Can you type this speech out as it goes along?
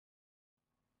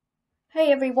Hey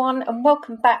everyone, and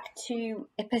welcome back to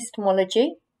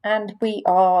epistemology. And we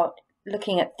are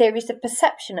looking at theories of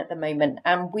perception at the moment,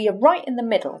 and we are right in the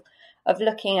middle of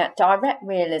looking at direct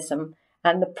realism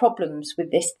and the problems with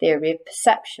this theory of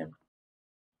perception.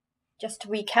 Just to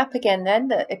recap again then,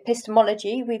 that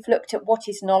epistemology, we've looked at what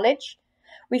is knowledge.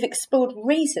 We've explored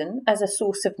reason as a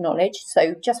source of knowledge,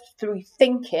 so just through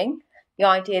thinking, the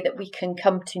idea that we can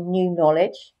come to new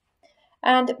knowledge.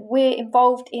 And we're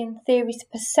involved in theories of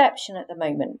perception at the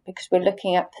moment because we're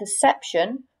looking at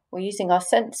perception, or using our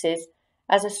senses,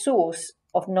 as a source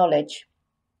of knowledge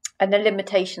and the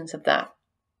limitations of that.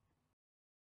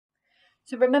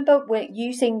 So remember, we're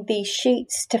using these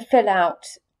sheets to fill out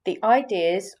the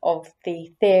ideas of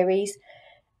the theories,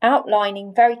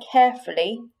 outlining very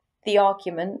carefully the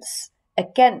arguments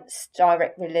against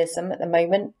direct realism at the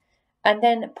moment, and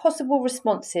then possible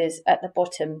responses at the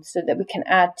bottom so that we can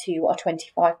add to our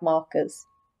 25 markers.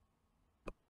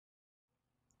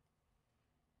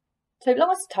 So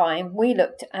last time we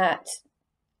looked at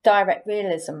direct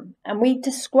realism, and we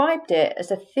described it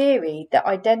as a theory that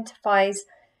identifies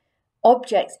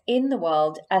objects in the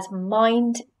world as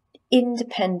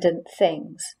mind-independent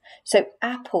things. So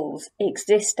apples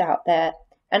exist out there,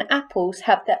 and apples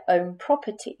have their own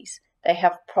properties. They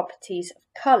have properties of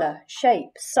colour,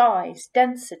 shape, size,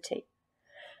 density.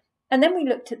 And then we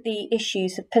looked at the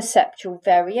issues of perceptual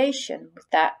variation with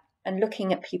that, and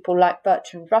looking at people like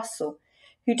Bertrand Russell,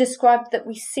 who described that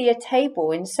we see a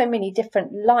table in so many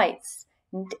different lights,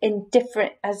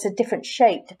 as a different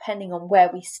shape depending on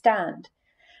where we stand.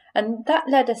 And that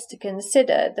led us to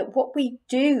consider that what we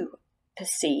do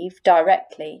perceive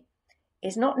directly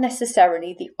is not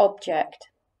necessarily the object.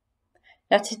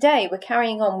 Now today we're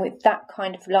carrying on with that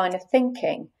kind of line of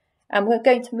thinking, and we're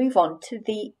going to move on to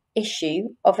the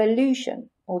issue of illusion,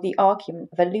 or the argument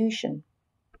of illusion.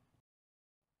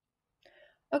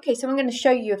 Okay, so I'm going to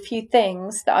show you a few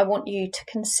things that I want you to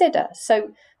consider.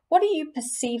 So what are you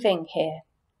perceiving here?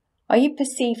 Are you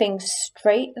perceiving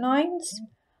straight lines?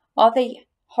 Are they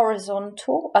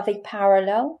horizontal? Are they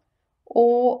parallel?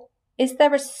 Or is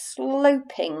there a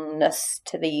slopingness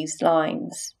to these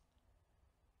lines?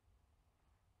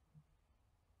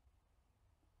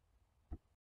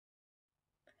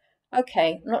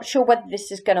 Okay, I'm not sure whether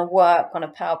this is going to work on a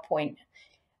PowerPoint.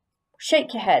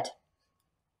 Shake your head.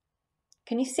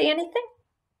 Can you see anything?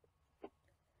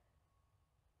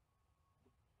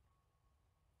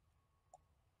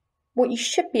 What you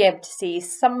should be able to see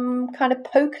is some kind of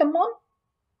Pokemon.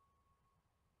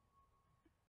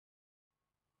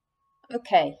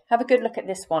 Okay, have a good look at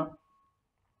this one.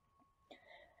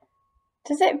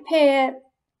 Do there appear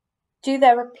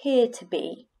to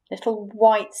be little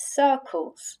white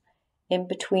circles in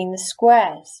between the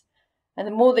squares? And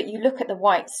the more that you look at the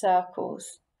white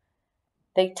circles,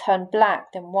 they turn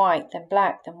black, then white, then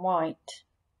black, then white.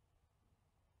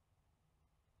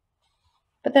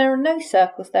 But there are no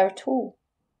circles there at all.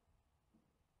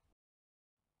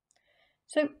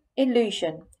 So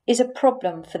illusion is a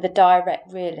problem for the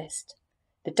direct realist.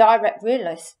 The direct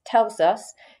realist tells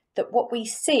us that what we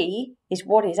see is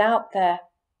what is out there.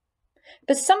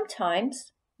 But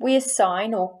sometimes we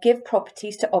assign or give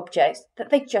properties to objects that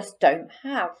they just don't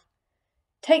have.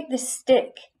 Take this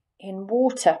stick in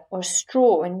water, or a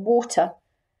straw in water.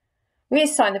 We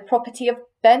assign the property of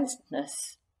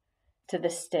bentness to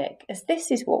the stick, as this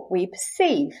is what we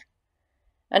perceive.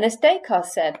 And as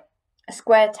Descartes said, a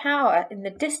square tower in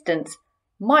the distance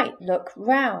might look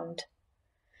round.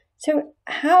 So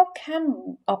how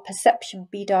can our perception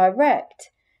be direct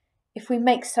if we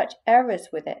make such errors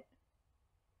with it?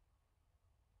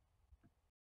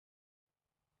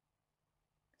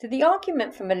 So the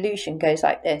argument from illusion goes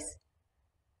like this.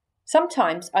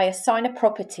 Sometimes I assign a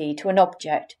property to an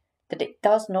object that it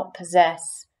does not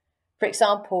possess. For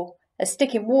example, a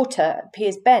stick in water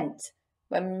appears bent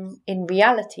when in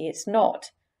reality it's not.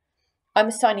 I'm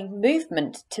assigning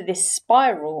movement to this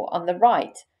spiral on the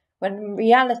right when in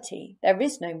reality there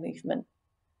is no movement.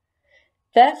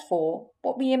 Therefore,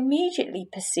 what we immediately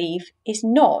perceive is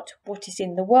not what is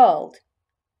in the world.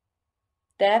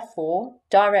 Therefore,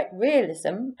 direct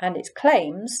realism and its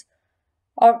claims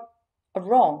are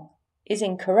wrong, is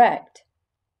incorrect.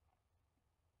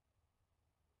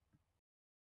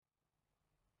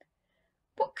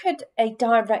 What could a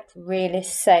direct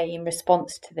realist say in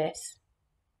response to this?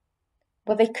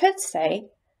 Well, they could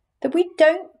say that we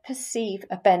don't perceive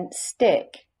a bent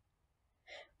stick.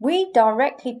 We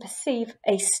directly perceive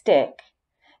a stick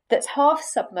that's half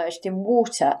submerged in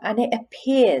water and it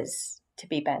appears to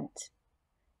be bent.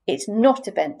 It's not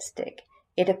a bent stick.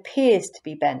 It appears to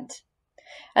be bent.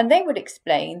 And they would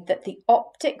explain that the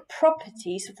optic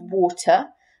properties of water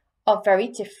are very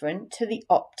different to the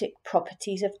optic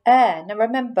properties of air. Now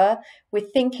remember, we're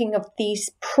thinking of these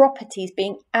properties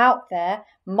being out there,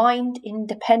 mind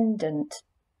independent.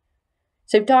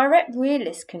 So direct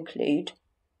realists conclude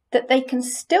that they can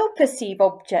still perceive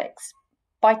objects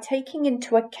by taking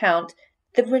into account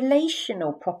the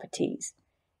relational properties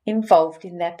involved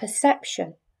in their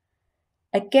perception.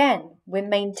 Again, we're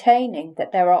maintaining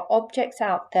that there are objects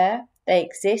out there, they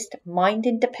exist mind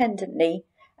independently,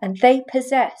 and they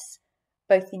possess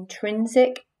both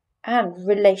intrinsic and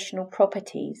relational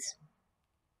properties.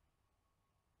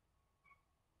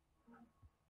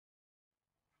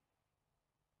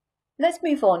 Let's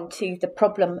move on to the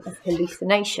problem of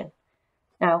hallucination.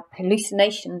 Now,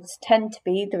 hallucinations tend to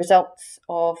be the results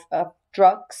of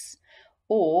drugs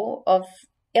or of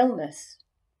illness.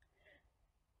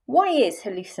 Why is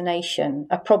hallucination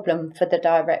a problem for the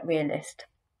direct realist?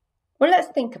 Well, let's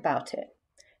think about it.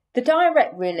 The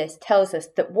direct realist tells us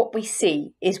that what we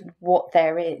see is what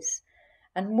there is.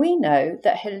 And we know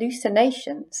that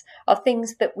hallucinations are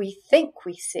things that we think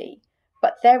we see,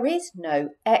 but there is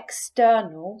no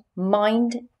external,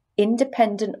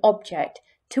 mind-independent object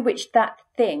to which that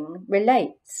thing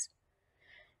relates.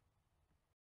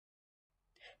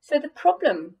 So the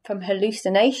problem from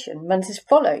hallucination runs as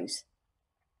follows.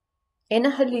 In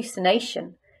a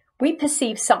hallucination, we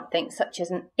perceive something such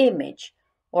as an image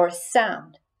or a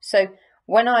sound. So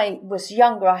when I was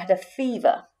younger, I had a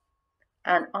fever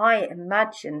and I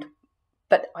imagined,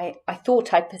 but I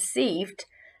thought I perceived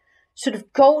sort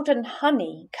of golden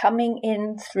honey coming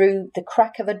in through the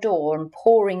crack of a door and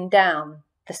pouring down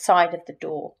the side of the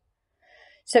door.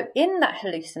 So in that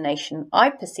hallucination, I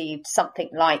perceived something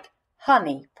like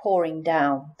honey pouring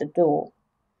down the door.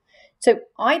 So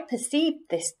I perceived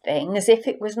this thing as if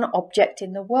it was an object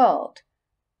in the world.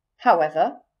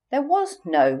 However, there was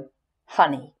no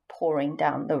honey pouring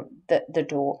down the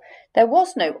door. There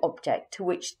was no object to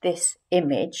which this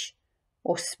image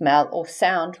or smell or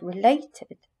sound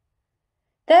related.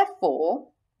 Therefore,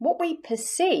 what we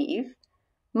perceive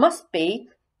must be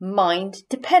mind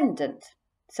dependent.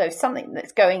 So something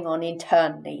that's going on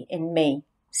internally in me,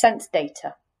 sense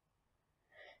data.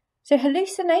 So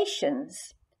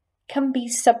hallucinations can be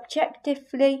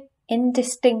subjectively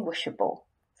indistinguishable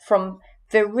from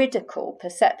veridical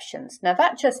perceptions. Now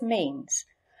that just means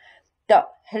that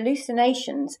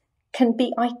hallucinations can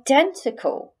be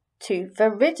identical to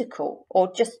veridical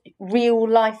or just real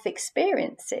life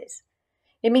experiences.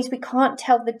 It means we can't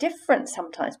tell the difference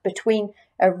sometimes between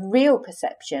a real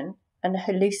perception and a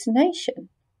hallucination.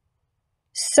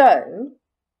 So,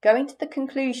 going to the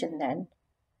conclusion then,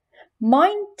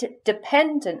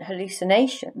 mind-dependent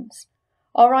hallucinations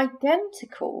are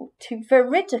identical to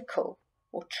veridical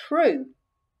or true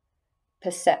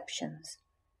perceptions.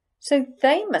 So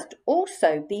they must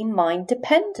also be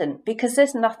mind-dependent because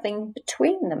there's nothing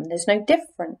between them, there's no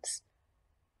difference.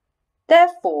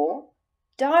 Therefore,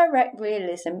 direct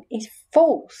realism is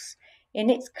false in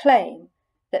its claim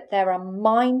that there are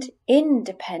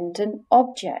mind-independent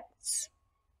objects.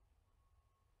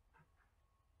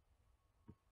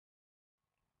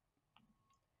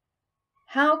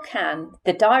 How can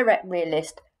the direct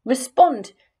realist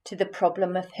respond to the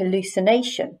problem of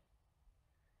hallucination?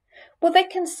 Well, they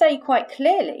can say quite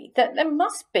clearly that there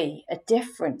must be a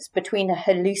difference between a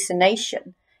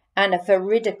hallucination and a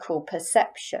veridical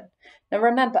perception. Now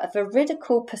remember, a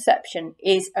veridical perception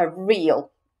is a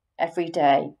real,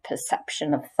 everyday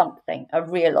perception of something, a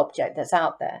real object that's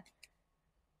out there.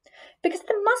 Because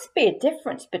there must be a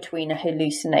difference between a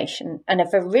hallucination and a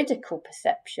veridical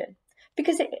perception.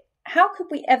 Because how could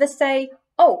we ever say,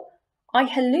 oh, I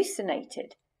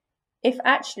hallucinated, if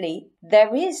actually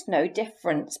there is no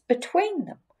difference between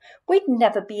them? We'd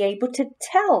never be able to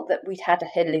tell that we'd had a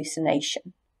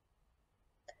hallucination.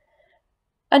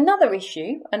 Another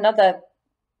issue, another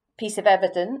piece of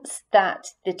evidence that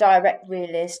the direct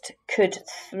realist could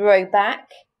throw back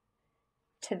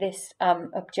to this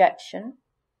objection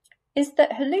is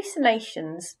that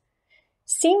hallucinations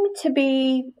seem to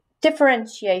be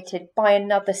differentiated by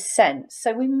another sense.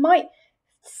 So we might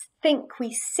think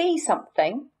we see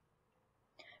something,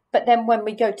 but then when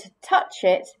we go to touch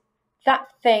it, that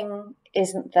thing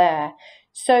isn't there.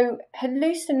 So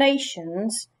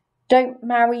hallucinations don't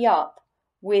marry up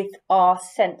with our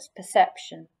sense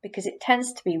perception, because it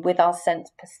tends to be with our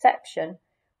sense perception,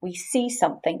 we see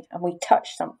something and we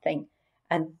touch something,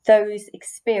 and those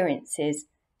experiences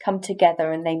come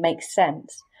together and they make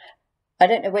sense. I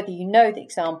don't know whether you know the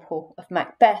example of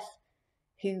Macbeth,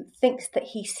 who thinks that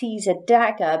he sees a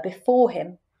dagger before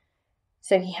him.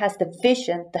 So he has the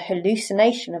vision, the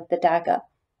hallucination of the dagger.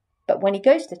 But when he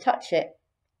goes to touch it,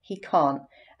 he can't.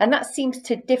 And that seems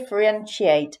to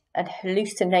differentiate a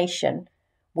hallucination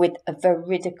with a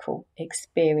veridical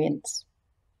experience.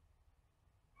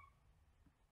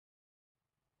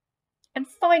 And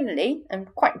finally, and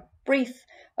quite brief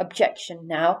objection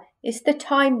now, is the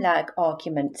time lag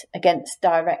argument against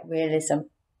direct realism.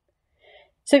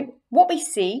 So what we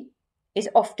see is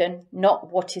often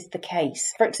not what is the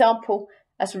case. For example,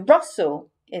 as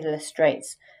Russell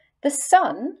illustrates, the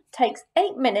sun takes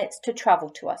 8 minutes to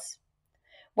travel to us.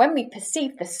 When we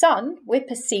perceive the sun, we're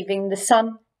perceiving the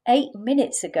sun 8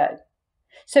 minutes ago.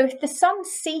 So if the sun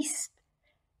ceased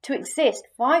to exist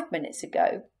 5 minutes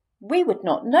ago, we would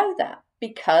not know that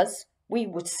because we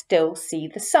would still see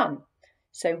the sun.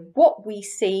 So what we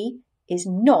see is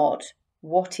not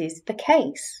what is the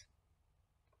case.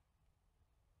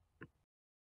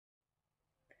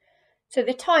 So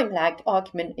the time lag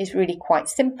argument is really quite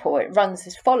simple. It runs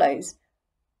as follows.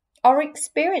 Our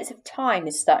experience of time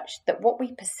is such that what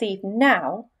we perceive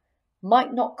now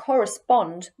might not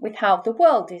correspond with how the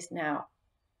world is now.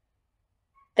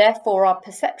 Therefore, our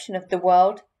perception of the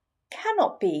world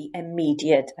cannot be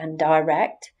immediate and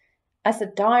direct, as the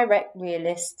direct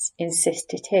realists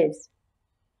insist it is.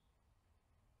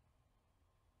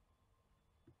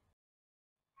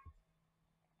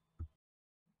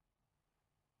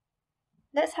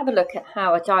 Let's have a look at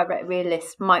how a direct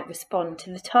realist might respond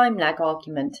to the time lag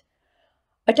argument.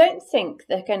 I don't think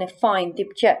they're going to find the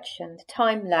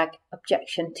time lag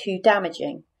objection, too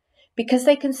damaging, because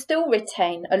they can still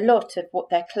retain a lot of what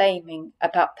they're claiming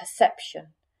about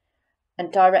perception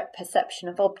and direct perception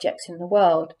of objects in the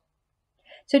world.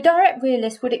 So direct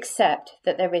realists would accept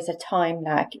that there is a time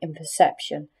lag in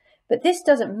perception, but this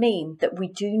doesn't mean that we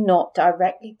do not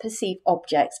directly perceive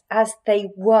objects as they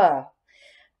were.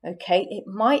 Okay, it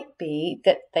might be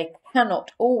that they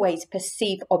cannot always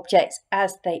perceive objects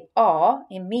as they are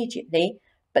immediately,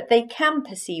 but they can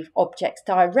perceive objects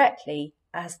directly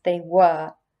as they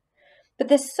were. But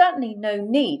there's certainly no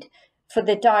need for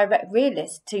the direct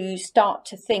realist to start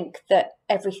to think that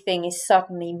everything is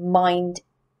suddenly mind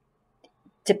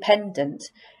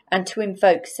dependent and to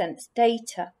invoke sense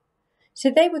data. So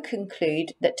they would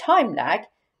conclude that time lag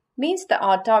means that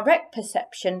our direct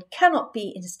perception cannot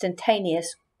be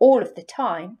instantaneous all of the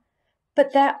time,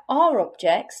 but there are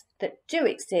objects that do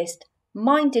exist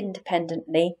mind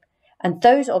independently, and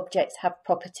those objects have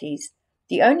properties.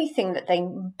 The only thing that they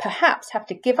perhaps have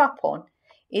to give up on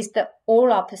is that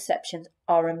all our perceptions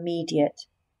are immediate.